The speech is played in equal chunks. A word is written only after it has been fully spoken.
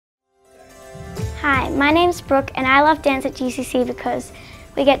Hi, my name's Brooke and I love dance at GCC because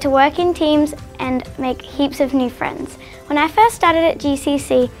we get to work in teams and make heaps of new friends. When I first started at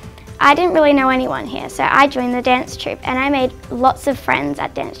GCC, I didn't really know anyone here, so I joined the Dance Troupe and I made lots of friends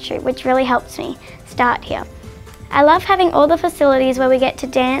at Dance Troupe, which really helped me start here. I love having all the facilities where we get to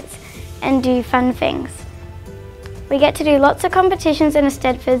dance and do fun things. We get to do lots of competitions in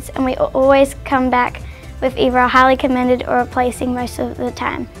Eisteddfods and we always come back with either a highly commended or a placing most of the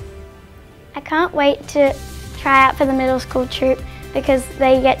time. I can't wait to try out for the middle school troupe because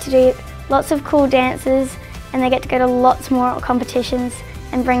they get to do lots of cool dances and they get to go to lots more competitions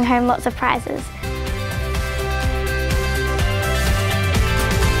and bring home lots of prizes.